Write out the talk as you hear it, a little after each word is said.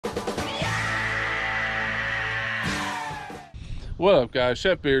What up, guys?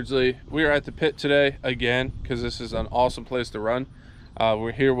 Chef Beardsley. We are at the pit today again because this is an awesome place to run.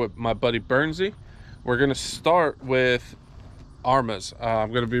 We're here with my buddy Bernsey. We're going to start with ARRMA's.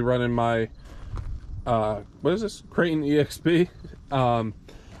 I'm going to be running my what is this? Kraton EXP.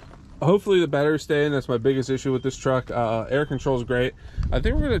 Hopefully the battery's staying. That's my biggest issue with this truck. Air control is great. I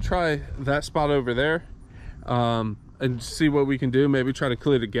think we're going to try that spot over there and see what we can do. Maybe try to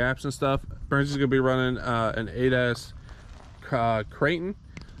clear the gaps and stuff. Bernsey's going to be running an 8S Kraton,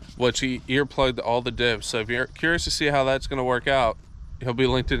 which he earplugged all the divs. So if you're curious to see how that's going to work out, he'll be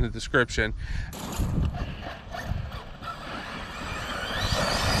linked in the description.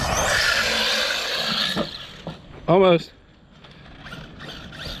 Almost.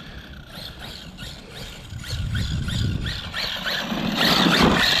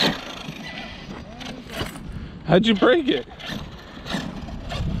 How'd you break it?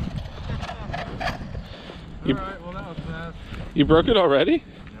 Alright, well that was fast. You broke it already?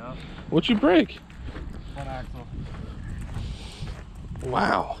 Yeah. What'd you break? Front axle.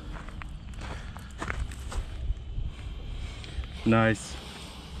 Wow. Nice.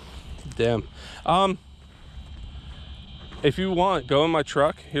 Damn. If you want, go in my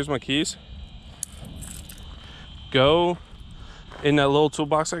truck. Here's my keys. Go in that little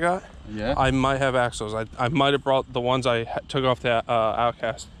toolbox I got. Yeah. I might have axles. I might have brought the ones I took off the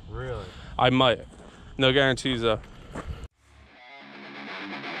Outcast. Really? I might. No guarantees though.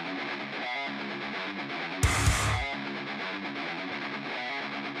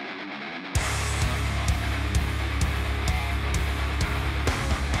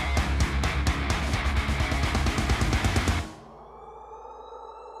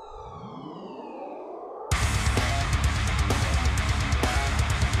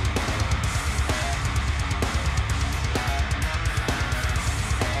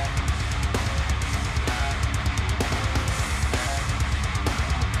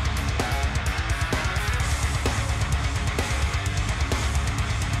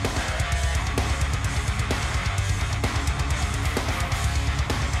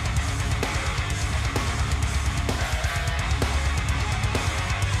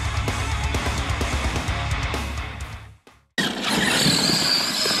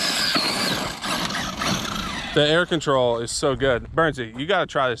 The air control is so good. Bernsey, you gotta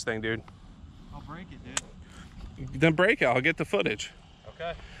try this thing, dude. I'll break it, dude. Then break it, I'll get the footage.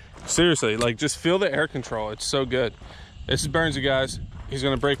 Okay. Seriously, like just feel the air control. It's so good. This is Bernsey, guys. He's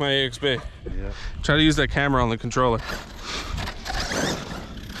gonna break my AXB. Yeah. Try to use that camera on the controller.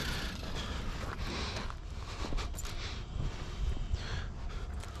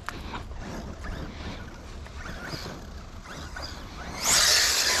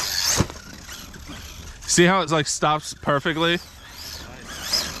 See how it's like stops perfectly?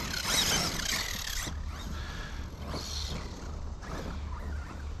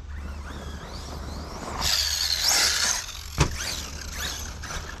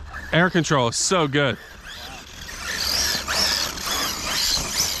 Air control is so good.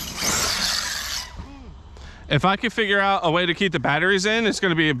 If I could figure out a way to keep the batteries in, it's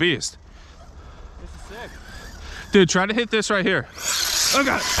gonna be a beast. This is sick. Dude, try to hit this right here. Oh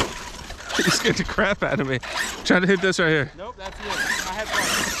God. You scared the crap out of me. Try to hit this right here. Nope, that's it. I had one.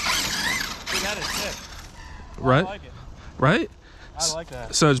 Dude, that is sick. Oh, Right? I like it. Right? I like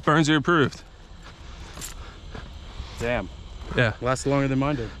that. So it's Bernsey approved. Damn. Yeah. Lasts longer than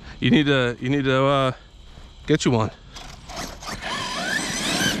mine did. You need to get you one.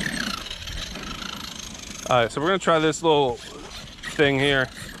 All right, so we're gonna try this little thing here.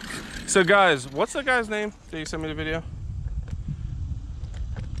 So guys, what's the guy's name that you sent me the video?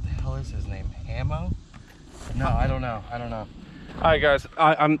 What the hell is his name? Ammo? No, I don't know. I don't know. All right, guys,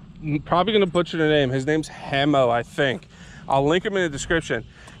 I'm probably gonna butcher the name. His name's Hamo, I think. I'll link him in the description.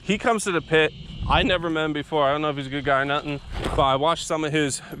 He comes to the pit. I never met him before. I don't know if he's a good guy or nothing, but I watched some of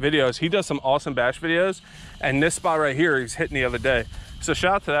his videos. He does some awesome bash videos, and this spot right here, he's hitting the other day. So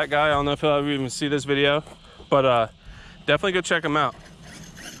shout out to that guy. I don't know if he'll ever even see this video, but definitely go check him out.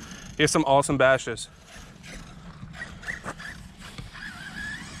 He has some awesome bashes.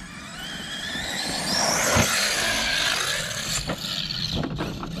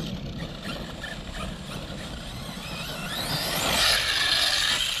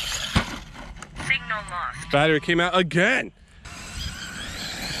 Battery came out again.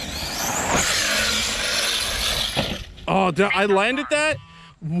 Oh, I landed that?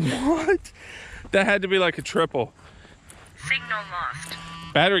 What? That had to be like a triple. Signal lost.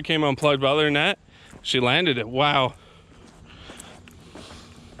 Battery came unplugged, but other than that, she landed it. Wow.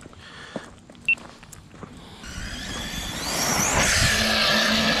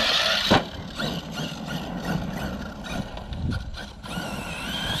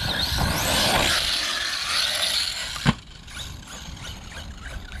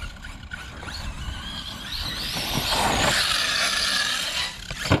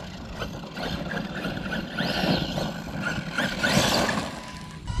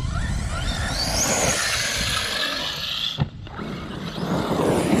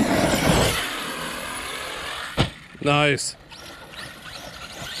 Nice.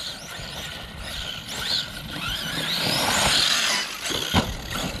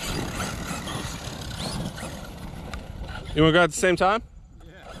 You want to go at the same time?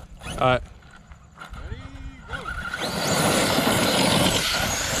 Yeah. All right. Ready, go.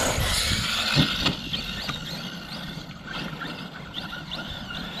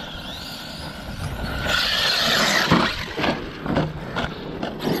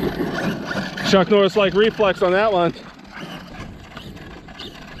 Chuck Norris like reflex on that one.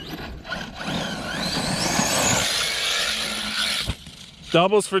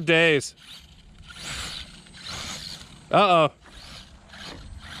 Doubles for days. Uh-oh.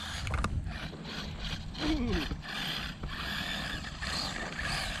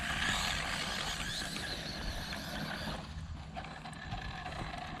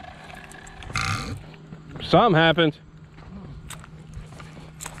 Something happened.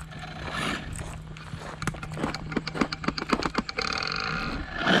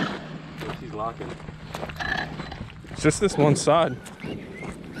 He's locking. It's just this one side.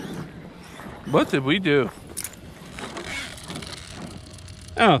 What did we do?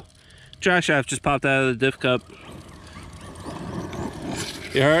 Oh, dry shaft just popped out of the diff cup.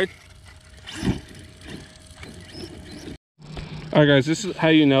 You heard? Alright guys, this is how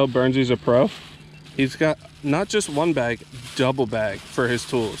you know Burnsy's a pro. He's got not just one bag, double bag for his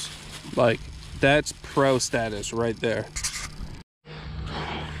tools. Like, that's pro status right there.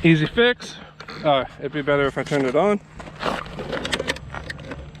 Easy fix. It'd be better if I turned it on.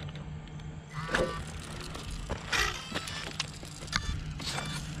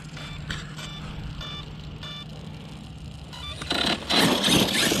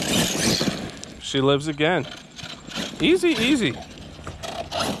 She lives again. Easy, easy.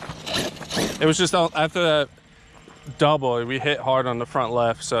 It was just after that double, we hit hard on the front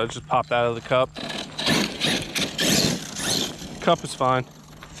left, so it just popped out of the cup. Cup is fine.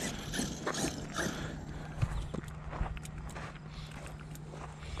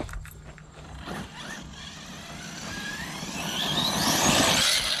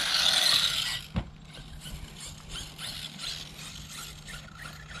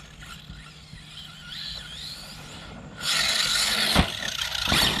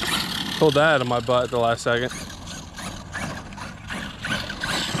 Pulled that out of my butt at the last second.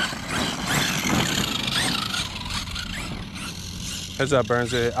 Heads up,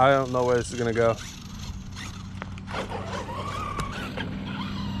 Burnsy. I don't know where this is gonna go.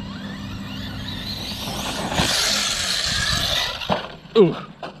 Ooh.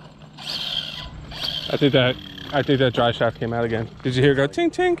 I think that dry shaft came out again. Did you hear it go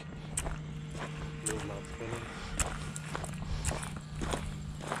tink tink?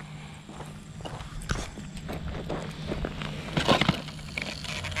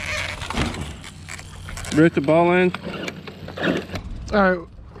 Right the ball end. All right,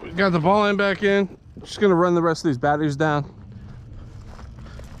 we got the ball end back in. Just gonna run the rest of these batteries down.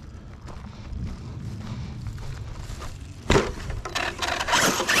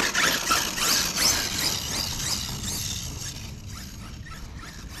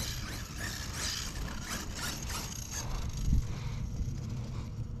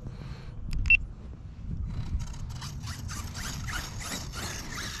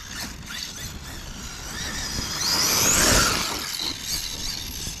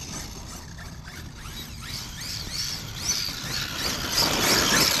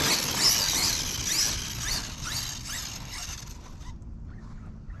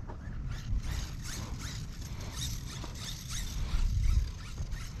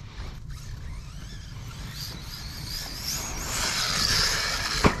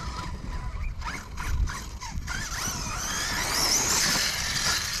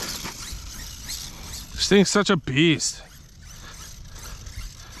 This thing's such a beast.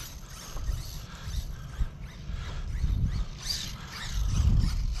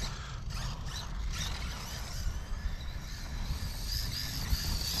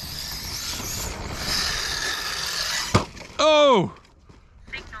 Oh!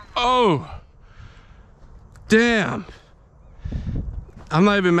 Oh! Damn! I'm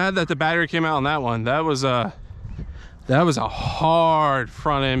not even mad that the battery came out on that one. That was a hard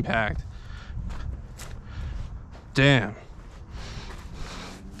front impact. Damn.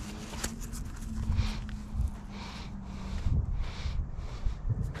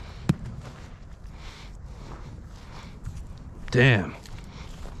 Damn.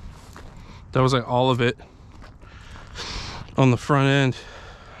 That was like all of it on the front end.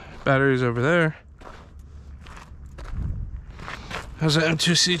 Batteries over there. How's that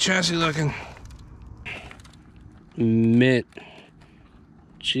M2C chassis looking? Mitt.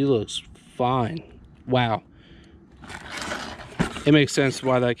 She looks fine. Wow. it makes sense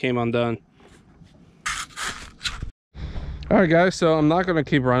why that came undone. All right, guys, so I'm not going to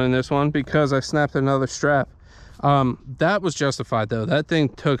keep running this one because I snapped another strap. That was justified, though. That thing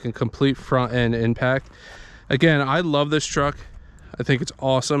took a complete front end impact. Again, I love this truck. I think it's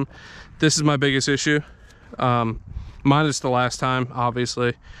awesome. This is my biggest issue. Minus the last time,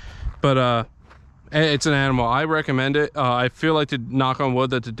 obviously. But it's an animal. I recommend it. I feel like, to knock on wood,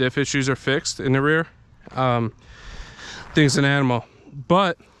 that the diff issues are fixed in the rear. I think it's an animal.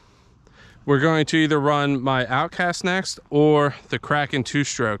 But we're going to either run my Outcast next or the Kraken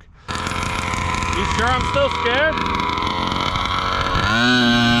 2-stroke. You sure I'm still scared?